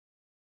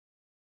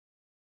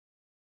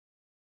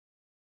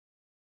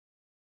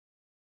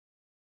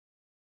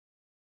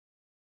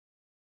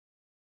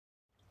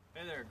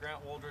Hey there, Grant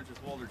Wooldridge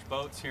with Wooldridge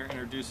Boats here,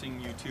 introducing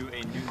you to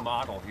a new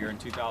model here in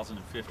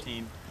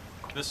 2015.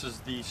 This is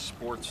the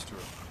Sportster.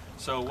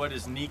 So what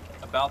is neat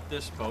about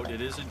this boat,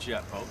 it is a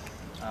jet boat.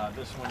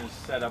 This one is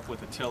set up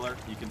with a tiller.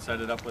 You can set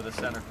it up with a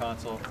center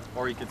console,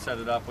 or you can set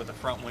it up with a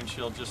front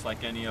windshield just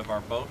like any of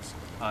our boats.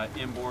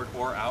 Inboard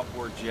or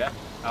outboard jet,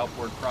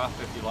 outboard prop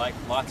if you like.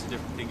 Lots of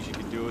different things you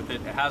can do with it.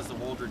 It has the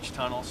Wooldridge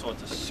tunnel, so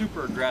it's a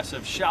super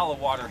aggressive, shallow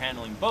water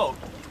handling boat.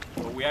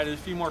 But we added a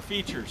few more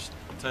features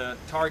to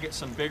target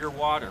some bigger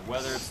water,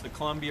 whether it's the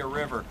Columbia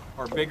River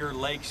or bigger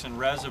lakes and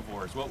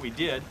reservoirs. What we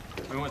did,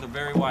 we went with a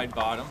very wide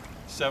bottom,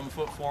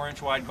 7-foot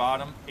 4-inch wide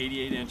bottom,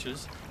 88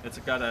 inches. It's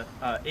got a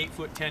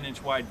 8-foot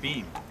 10-inch wide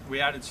beam.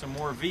 We added some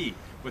more V.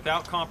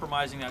 Without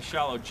compromising that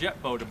shallow jet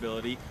boat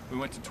ability, we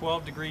went to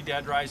 12-degree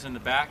deadrise in the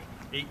back,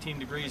 18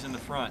 degrees in the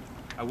front.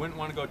 I wouldn't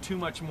want to go too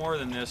much more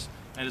than this,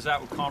 and as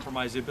that would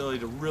compromise the ability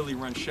to really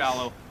run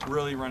shallow,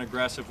 really run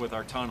aggressive with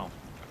our tunnel.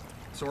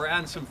 So we're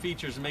adding some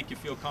features to make you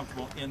feel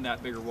comfortable in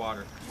that bigger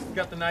water. We've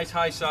got the nice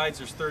high sides.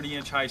 There's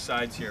 30-inch high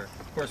sides here.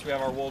 Of course, we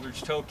have our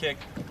Wooldridge toe kick.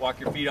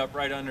 Walk your feet up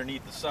right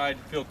underneath the side.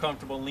 Feel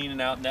comfortable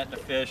leaning out, netting a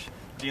fish,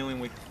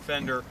 dealing with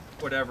fender,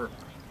 whatever.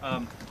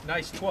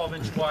 Nice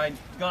 12-inch wide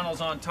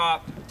gunnels on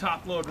top.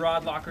 Top load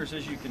rod lockers,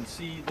 as you can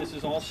see. This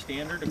is all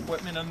standard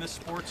equipment on this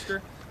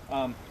Sportster.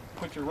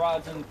 Put your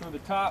rods in through the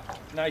top,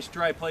 nice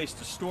dry place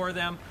to store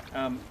them.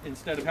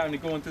 Instead of having to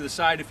go in through the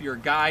side, if you're a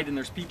guide and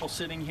there's people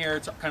sitting here,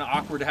 it's kind of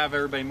awkward to have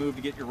everybody move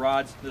to get your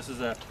rods. This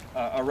is a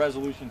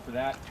resolution for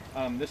that.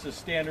 This is a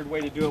standard way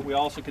to do it. We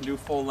also can do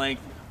full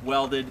length,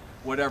 welded,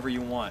 whatever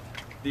you want.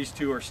 These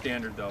two are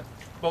standard though.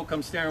 Boat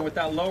comes standard with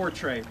that lower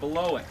tray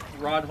below it.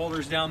 Rod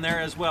holders down there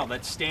as well,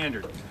 that's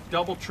standard.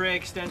 Double tray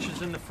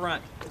extensions in the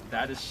front,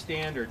 that is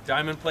standard.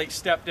 Diamond plate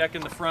step deck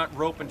in the front,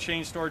 rope and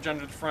chain storage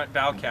under the front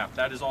bow cap,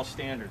 that is all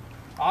standard.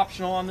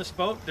 Optional on this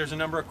boat, there's a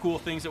number of cool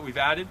things that we've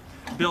added.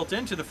 Built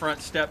into the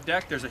front step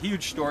deck, there's a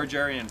huge storage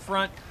area in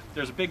front.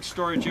 There's a big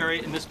storage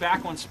area, and this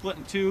back one's split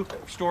in two.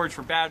 Storage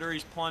for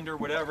batteries, plunder,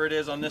 whatever it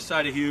is. On this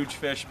side, a huge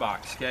fish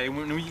box, okay?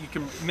 You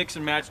can mix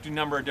and match, do a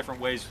number of different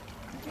ways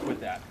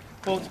with that.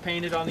 Boat's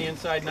painted on the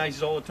inside,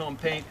 nice Zolatone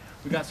paint.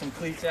 We got some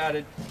cleats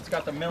added. It's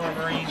got the Miller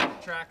Marine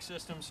track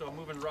system, so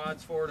moving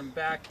rods forward and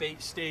back,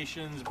 bait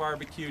stations,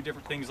 barbecue,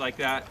 different things like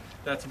that.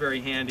 That's very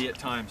handy at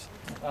times.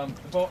 The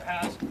boat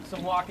has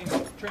some locking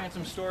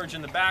transom storage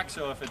in the back,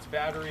 so if it's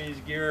batteries,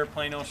 gear,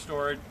 plano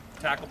storage,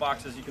 tackle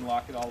boxes, you can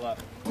lock it all up.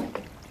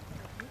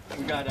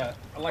 We got an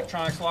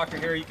electronics locker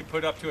here. You can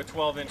put up to a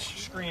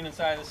 12-inch screen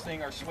inside this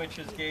thing. Our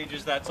switches,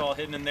 gauges, that's all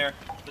hidden in there.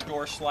 The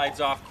door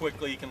slides off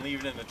quickly. You can leave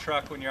it in the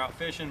truck when you're out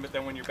fishing, but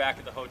then when you're back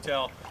at the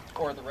hotel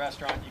or at the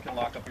restaurant, you can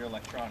lock up your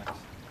electronics.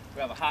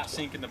 We have a hot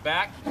sink in the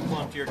back. You can pull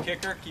up to your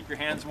kicker, keep your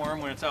hands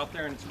warm when it's out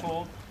there and it's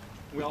cold.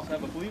 We also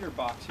have a bleeder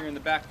box here in the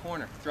back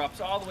corner.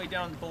 Drops all the way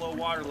down below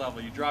water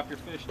level. You drop your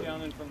fish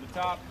down in from the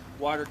top,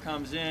 water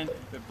comes in,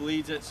 it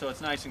bleeds it, so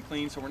it's nice and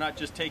clean, so we're not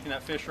just taking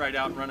that fish right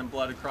out and running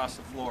blood across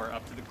the floor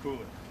up to the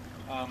cooler.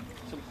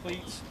 Some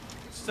cleats,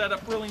 set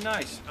up really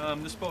nice.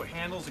 This boat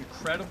handles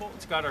incredible.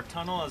 It's got our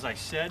tunnel, as I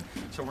said,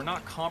 so we're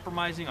not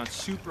compromising on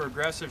super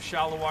aggressive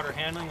shallow water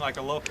handling like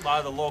a lot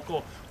of the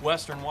local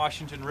western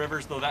Washington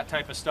rivers, though that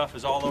type of stuff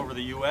is all over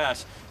the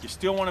U.S. You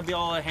still want to be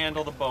able to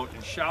handle the boat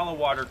in shallow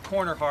water,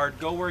 corner hard,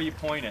 go where you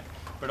point it.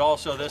 But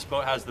also this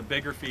boat has the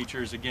bigger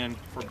features, again,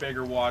 for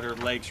bigger water,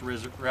 lakes,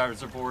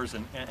 reservoirs,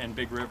 and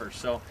big rivers.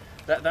 So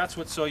that's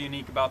what's so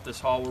unique about this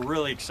hull. We're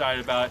really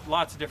excited about it.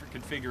 Lots of different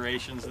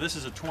configurations. This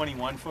is a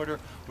 21-footer.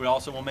 We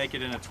also will make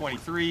it in a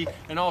 23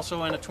 and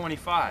also in a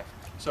 25.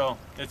 So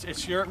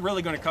you're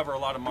really going to cover a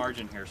lot of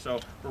margin here.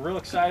 So we're real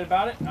excited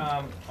about it.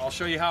 I'll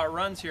show you how it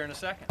runs here in a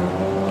second.